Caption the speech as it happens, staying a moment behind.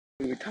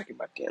we're talking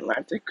about the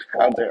Atlantic,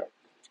 how the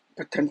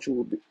potential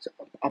will be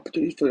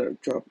opportunities for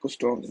tropical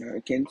storms and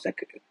hurricanes that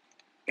could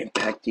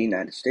impact the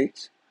United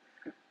States.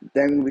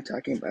 Then we'll be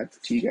talking about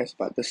to you guys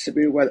about the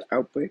severe weather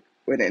outbreak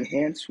with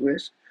enhanced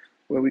risk,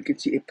 where we can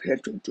see a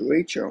potential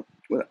derecho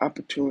with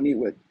opportunity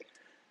with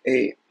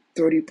a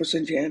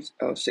 30% chance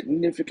of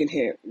significant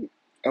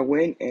a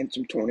wind and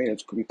some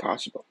tornadoes could be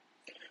possible.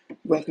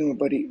 Welcome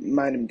everybody,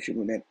 my name is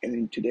Julian,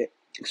 and today,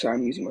 sorry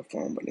I'm using my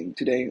phone, but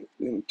today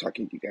we're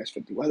talking to you guys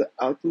for the weather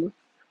outlook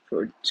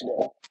for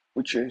today,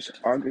 which is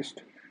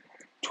August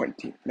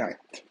 29th.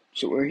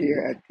 So we're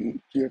here at the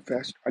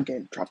GFS,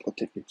 again, Tropical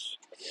Tickets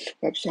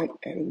website,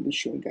 and we'll be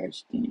showing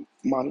guys the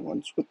model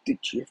ones with the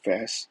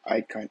GFS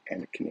icon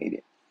and the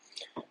Canadian.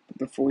 But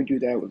before we do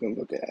that, we're going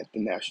to look at the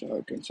National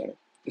Hurricane Center.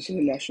 This is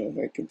the National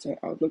Hurricane Center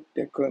outlook.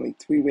 There are currently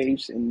 3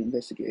 waves in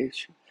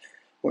investigation.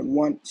 When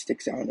one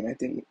sticks out, and I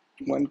think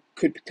one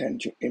could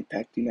potentially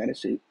impact the United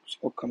States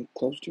or come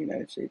close to the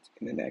United States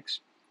in the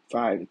next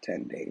 5 to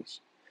 10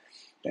 days.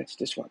 That's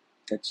this one.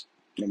 That's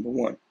number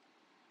one.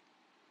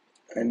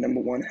 And number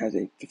one has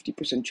a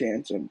 50%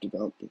 chance of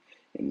developing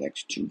in the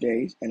next 2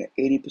 days and an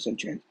 80%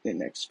 chance in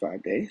the next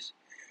 5 days.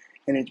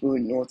 And it's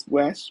moving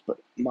northwest, but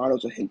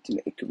models are hinting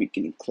that it could be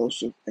getting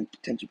closer and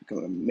potentially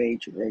becoming a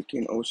major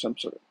hurricane or some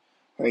sort of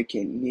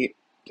hurricane near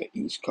the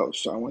East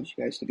Coast. So I want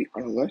you guys to be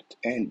on alert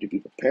and to be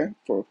prepared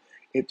for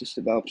if this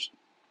develops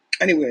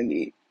anywhere in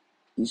the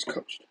East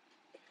Coast.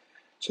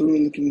 So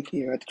we're looking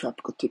here at the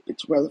Tropical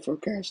Tickets weather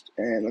forecast,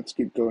 and let's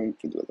get going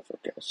for the weather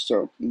forecast.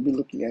 So we'll be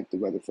looking at the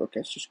weather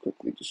forecast just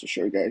quickly, just to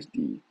show you guys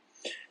the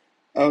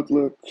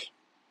outlook.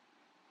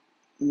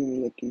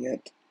 We're looking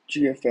at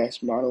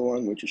GFS model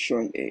 1, which is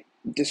showing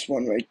this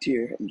one right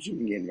here. I'm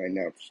zooming in right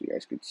now so you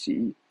guys can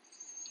see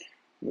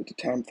with the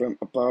time frame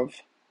above.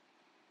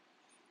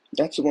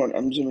 That's the one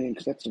I'm zooming in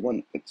because that's the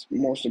one that's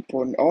most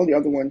important. All the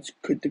other ones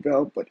could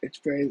develop, but it's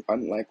very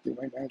unlikely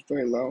right now. It's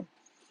very low.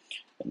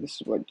 And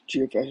this is what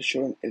GFS is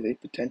showing as a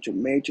potential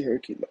major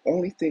hurricane. The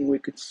only thing we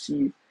could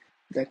see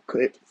that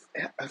could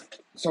have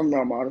some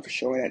model for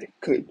showing that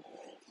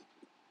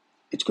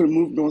it's going to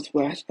move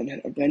northwest and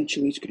then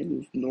eventually it's going to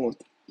move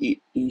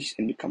northeast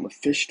and become a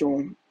fish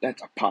storm.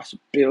 That's a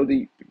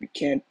possibility. We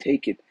can't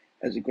take it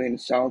as a grain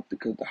of salt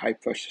because of the high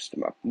pressure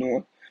system up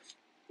north.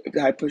 If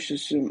the high pressure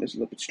system is a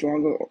little bit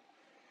stronger,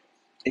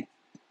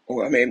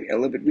 or maybe a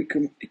little bit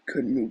weaker, it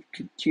could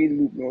continue to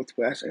move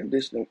northwest, and if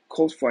there's no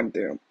cold front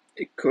there,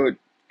 it could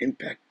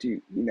impact the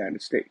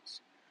United States.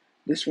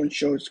 This one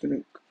shows it's going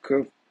to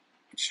curve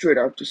straight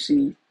out to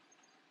sea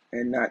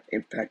and not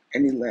impact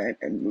any land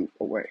and move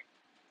away.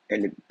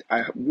 And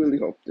I really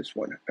hope this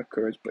one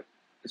occurs, but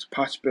it's a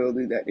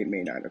possibility that it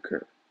may not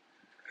occur.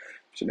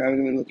 So now we're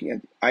going to be looking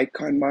at the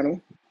icon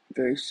model.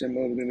 Very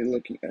similar. We're going to be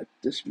looking at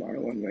this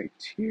model one right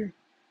here.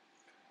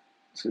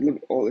 So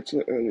it's a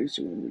little early,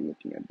 so we're going to be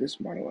looking at this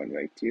model one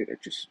right here.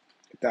 That's just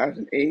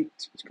 2008.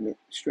 It's going to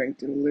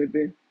strengthen a little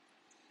bit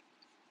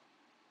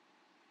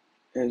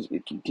as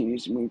it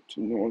continues to move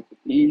to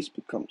northeast,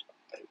 becomes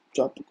a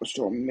tropical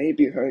storm,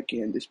 maybe a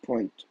hurricane at this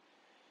point.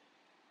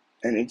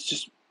 And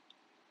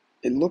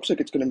it looks like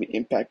it's going to be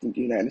impacting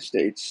the United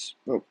States,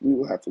 but we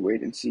will have to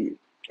wait and see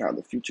how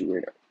the future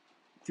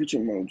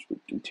modes will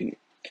continue.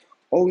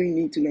 All we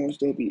need to know is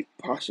there'll be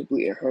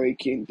possibly a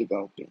hurricane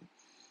developing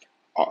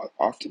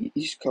off the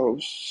East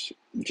Coast,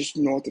 just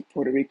north of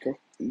Puerto Rico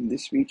in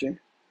this region.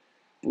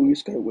 But we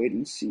just gotta wait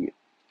and see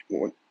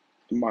what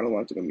the model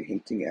ones are going to be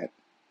hinting at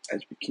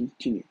as we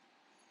continue.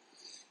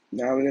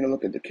 Now we're going to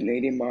look at the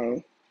Canadian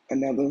model,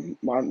 another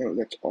model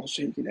that's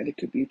also hinting that it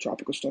could be a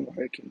tropical storm or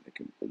hurricane that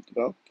can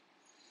develop.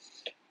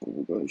 But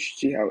we're going to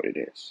see how it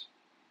is.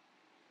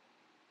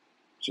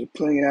 So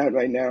playing it out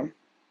right now.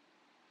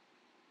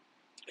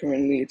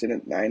 Currently it's in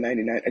a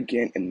 999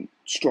 again, and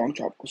strong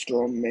tropical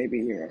storm,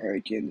 maybe a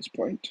hurricane at this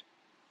point.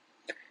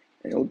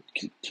 And it'll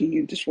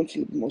continue. This one's a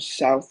little more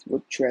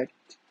southward trend,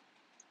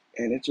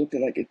 and it's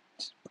looking like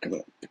it's becoming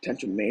a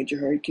potential major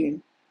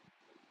hurricane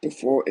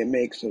before it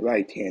makes a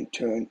right-hand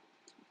turn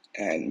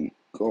and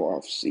go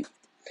off sea.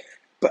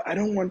 But I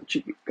don't want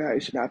you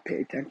guys to not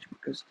pay attention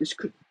because this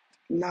could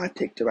not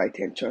take the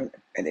right-hand turn,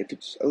 and if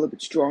it's a little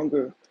bit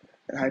stronger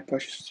and high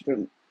pressure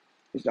system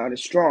is not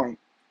as strong,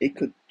 it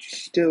could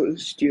still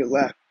steer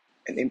left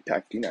and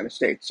impact the United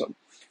States. So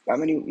if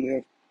I'm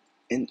anywhere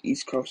in the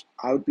East Coast,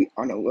 I would be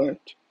on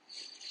alert.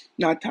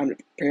 Not time to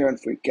prepare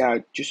and freak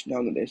out, just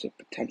know that there's a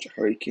potential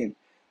hurricane,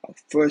 a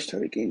first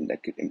hurricane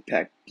that could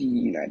impact the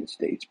United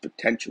States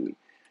potentially.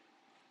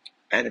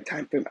 And the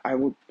time frame I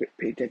would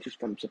pay attention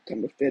from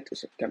September 5th to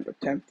September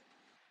 10th.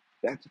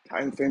 That's the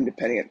time frame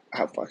depending on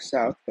how far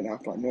south and how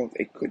far north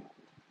it could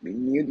be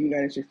near the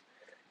United States.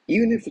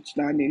 Even if it's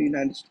not near the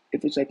United States,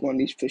 if it's like one of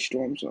these fish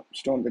storms or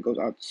storm that goes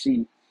out to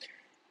sea,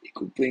 it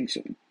could bring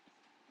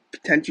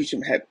potentially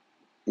some heavy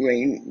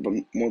rain, but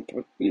more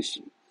importantly,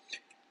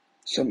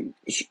 some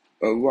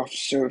rough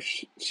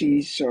surf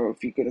seas. So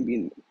if you're going to be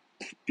in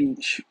the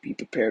beach, be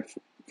prepared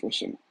for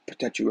some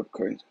potential rip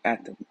currents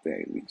at the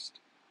very least.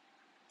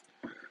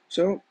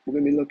 So we're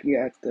going to be looking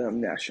at the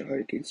National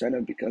Hurricane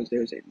Center because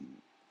there's a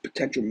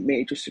potential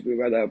major severe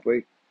weather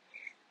outbreak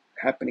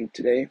happening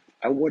today.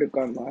 I would have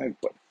gone live,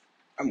 but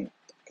I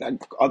had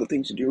other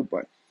things to do.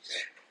 But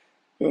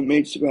a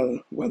major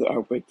weather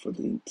outbreak for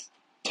the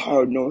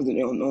entire northern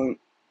Illinois,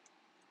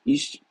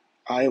 east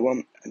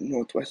Iowa, and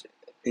northwest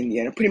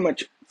Indiana, pretty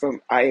much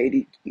from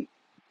I-80,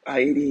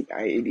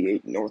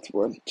 I-88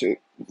 northward to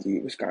the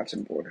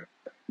Wisconsin border.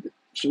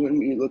 So when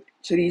we look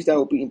cities that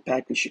will be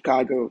impacted,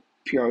 Chicago,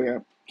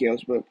 Peoria,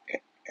 Galesburg,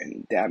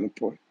 and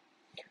Davenport,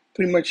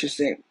 pretty much the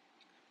same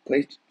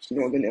place.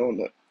 Northern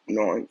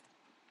Illinois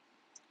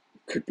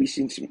could be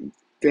seeing some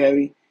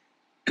very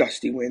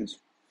gusty winds.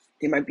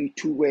 It might be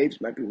 2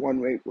 waves, might be 1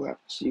 wave. We'll have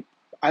to see.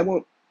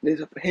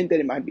 There's a hint that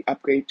it might be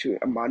upgraded to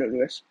a moderate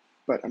risk,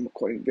 but I'm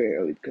recording very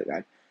early because I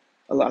had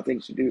a lot of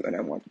things to do, and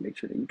I want to make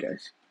sure that you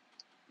guys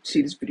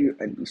see this video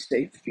and be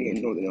safe if you're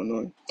in Northern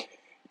Illinois.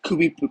 Could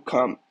we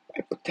become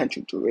a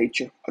potential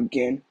derecho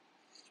again?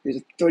 There's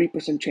a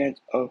 30% chance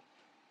of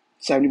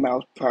 70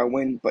 miles per hour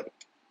wind, but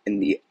in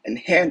the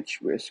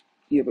enhanced risk,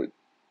 you have a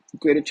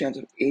greater chance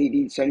of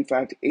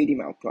 75 to 80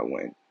 miles per hour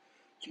wind.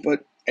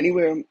 But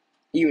anywhere,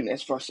 even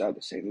as far south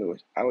as St.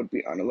 Louis, I would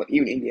be on alert,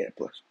 even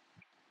Indianapolis.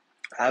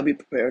 I'll be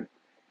prepared.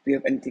 If you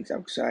have anything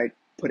outside,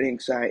 put it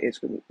inside. It's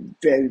going to be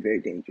very, very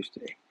dangerous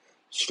today.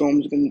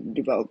 Storms are going to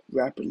develop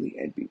rapidly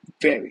and be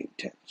very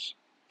intense.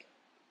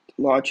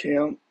 Large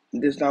hail,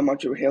 there's not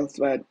much of a hail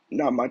threat,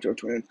 not much of a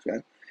tornado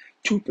threat,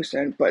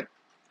 2%, but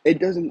it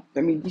doesn't,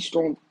 these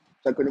storms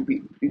are going to be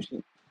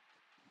producing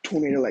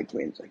tornado-like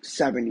winds, like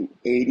 70,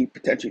 80,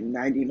 potentially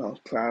 90 miles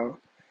per hour.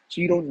 So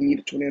you don't need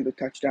a tornado to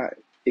touch that.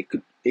 It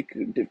could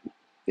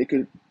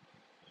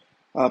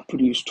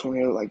produce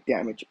tornado-like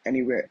damage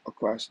anywhere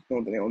across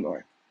Northern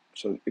Illinois.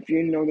 So if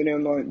you're in Northern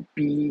Illinois,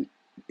 be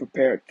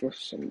prepared for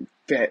some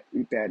very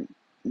bad,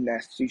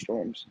 nasty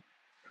storms.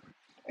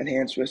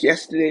 Enhanced risk.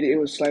 Yesterday it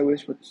was slight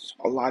risk with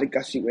a lot of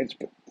gusty winds,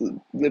 but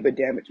little bit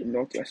damage in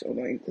northwest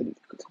Illinois, including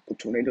a couple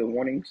tornado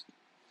warnings.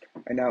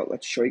 And now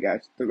let's show you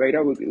guys the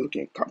radar. We'll be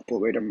looking at a couple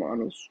radar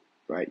models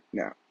right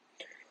now.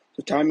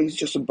 The timing is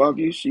just above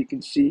you, so you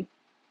can see.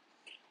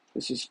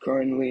 This is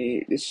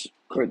currently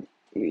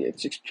at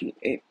 6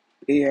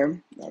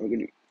 a.m. Now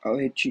I'll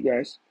hit you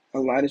guys. A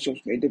lot of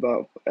storms may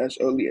develop as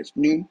early as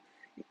noon,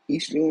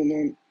 east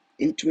Illinois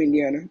into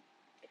Indiana.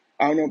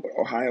 I don't know about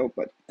Ohio,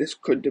 but this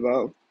could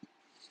develop.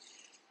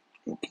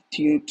 We'll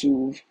continue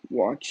to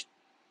watch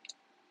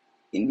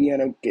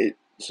Indiana get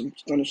some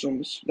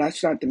thunderstorms.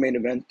 That's not the main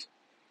event.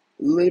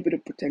 A little bit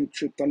of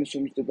potential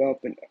thunderstorms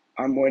developing.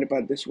 I'm worried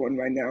about this one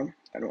right now.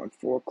 At around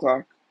 4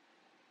 o'clock,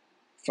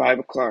 5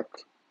 o'clock.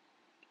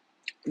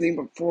 I think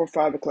about 4 or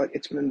 5 o'clock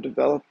it's going to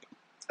develop.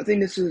 I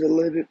think this is a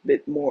little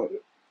bit more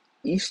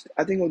east.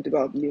 I think it'll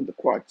develop near the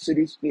Quad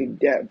Cities, near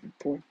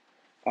Davenport.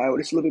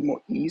 It's a little bit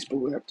more east, but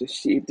we'll have to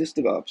see if this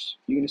develops.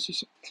 You're going to see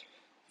some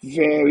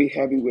very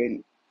heavy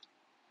wind,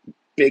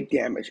 big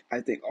damage,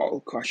 I think, all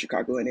across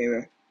Chicagoland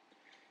area.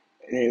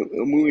 And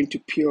it'll move into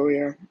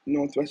Peoria,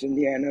 northwest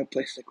Indiana,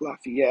 places like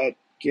Lafayette,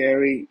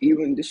 Gary,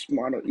 even this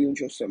model, even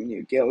shows some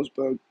near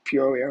Galesburg,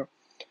 Peoria.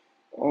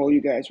 All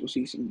you guys will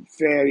see some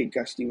very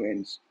gusty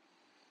winds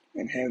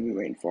and heavy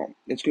rainfall.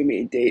 It's going to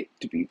be a day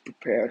to be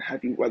prepared.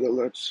 Heavy weather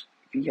alerts.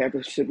 If you have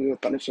a severe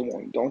thunderstorm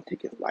warning, don't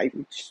take it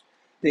lightly. Just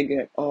thinking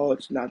that,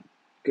 it's not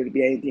going to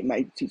be anything. You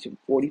might see some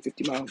 40,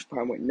 50 miles per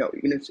hour wind. No,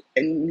 you're going to see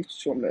any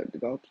storm that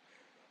develops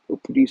will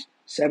produce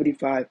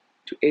 75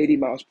 to 80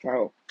 miles per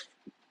hour.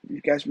 If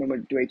you guys remember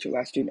the derecho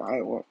last year in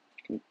Iowa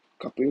a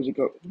couple years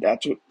ago,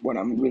 that's what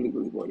I'm really,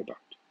 really worried about.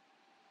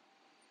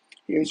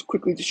 Here's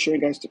quickly to show you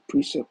guys the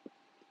precip.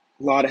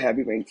 A lot of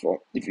heavy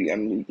rainfall. If you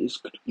underneath this,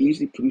 could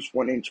easily produce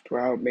 1 inch per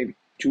hour, maybe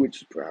 2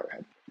 inches per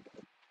hour.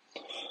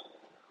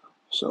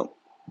 So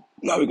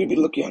now we're going to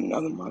be looking at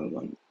another model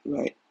one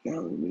right now.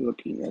 We're going to be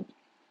looking at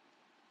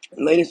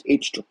the latest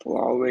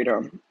HRRR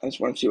radar. I just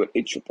want to see what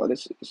HRRR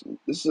this is.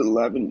 This is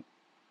 11Z.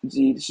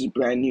 This is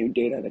brand new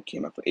data that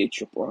came out for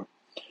HRRR.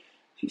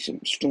 See some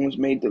storms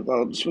may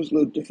develop. This was a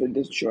little different.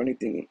 It doesn't show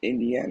anything in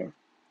Indiana,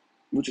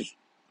 which is,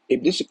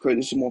 if this occurs,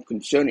 this is more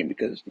concerning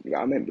because the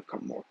environment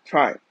become more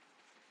prime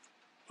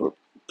for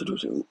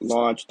producing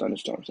large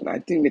thunderstorms. And I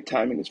think the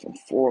timing is from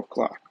 4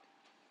 o'clock.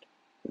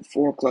 From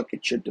 4 o'clock,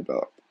 it should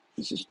develop.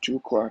 This is 2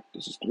 o'clock.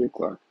 This is 3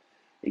 o'clock.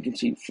 You can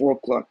see 4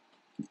 o'clock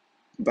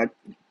back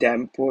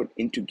Davenport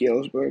into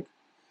Galesburg,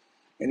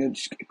 and it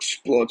just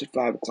explodes at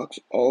 5 o'clock.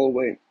 So all the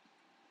way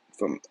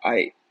from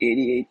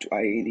I-88 to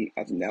I-80,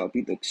 I think that'll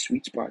be the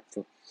sweet spot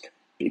for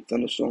big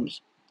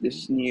thunderstorms. This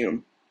is near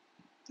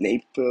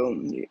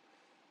Napeville,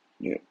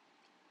 near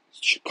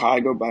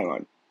Chicago by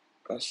around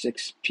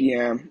 6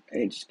 p.m.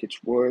 and it just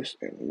gets worse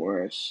and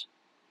worse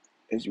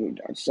as you move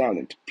down south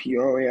into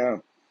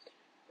Peoria,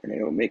 and then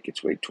it'll make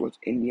its way towards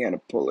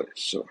Indianapolis.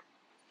 So,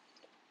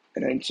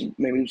 and then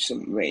maybe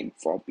some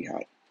rainfall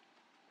behind.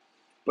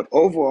 But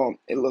overall,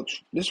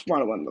 this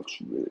one looks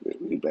really, really,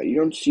 really bad. You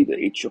don't see the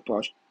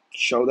HRRR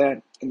show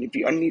that. And if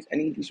you underneath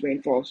any of these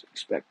rainfalls,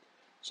 expect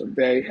some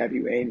very heavy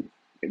rain,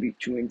 maybe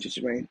 2 inches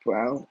of rain per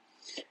hour.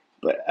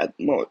 But at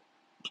most,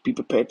 be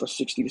prepared for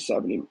 60 to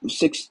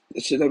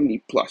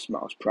 70 plus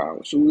miles per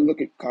hour. So we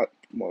look at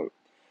more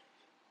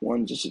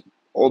one. This is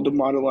older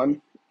model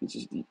one. This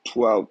is the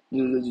 12.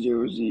 This is the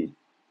 0Z.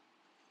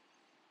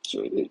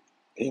 So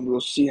and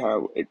we'll see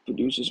how it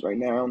produces right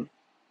now.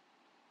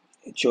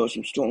 It shows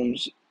some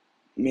storms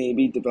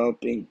maybe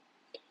developing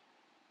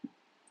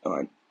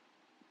on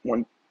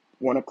 1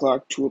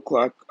 o'clock, 2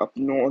 o'clock up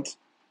north.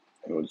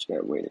 And we'll just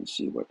gotta wait and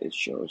see what it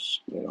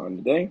shows later on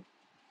today.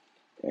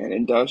 And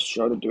it does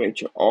show the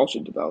derecho also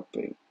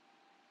developing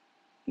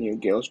near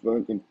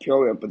Galesburg and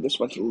Peoria, but this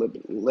one's a little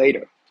bit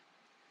later.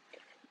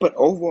 But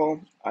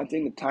overall, I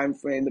think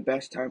the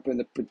best time frame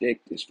to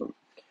predict is from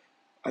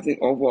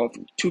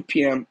 2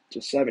 p.m. to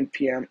 7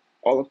 p.m.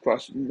 all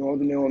across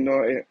northern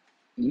Illinois,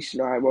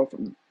 eastern Iowa,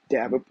 from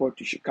Davenport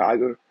to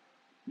Chicago,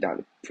 down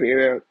to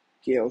Peoria,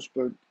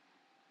 Galesburg,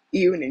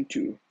 even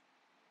into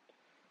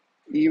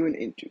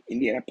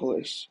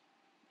Indianapolis.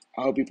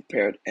 I'll be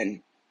prepared,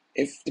 and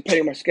if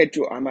depending on my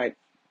schedule, I might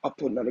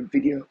upload another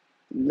video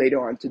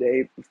later on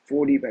today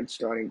before the event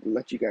starting to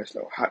let you guys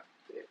know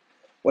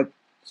what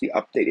the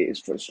update is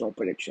for the storm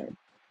prediction.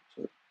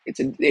 So it's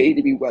a day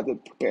to be weather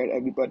prepared,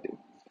 everybody.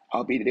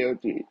 I'll be there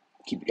to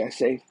keep you guys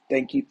safe.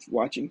 Thank you for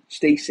watching.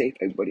 Stay safe,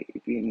 everybody,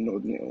 if you're in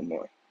Northern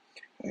Illinois.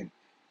 And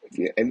if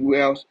you're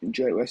everywhere else,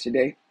 enjoy the rest of the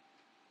day.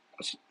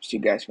 I'll see you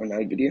guys for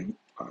another video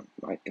on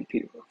my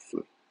computer.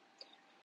 Hopefully.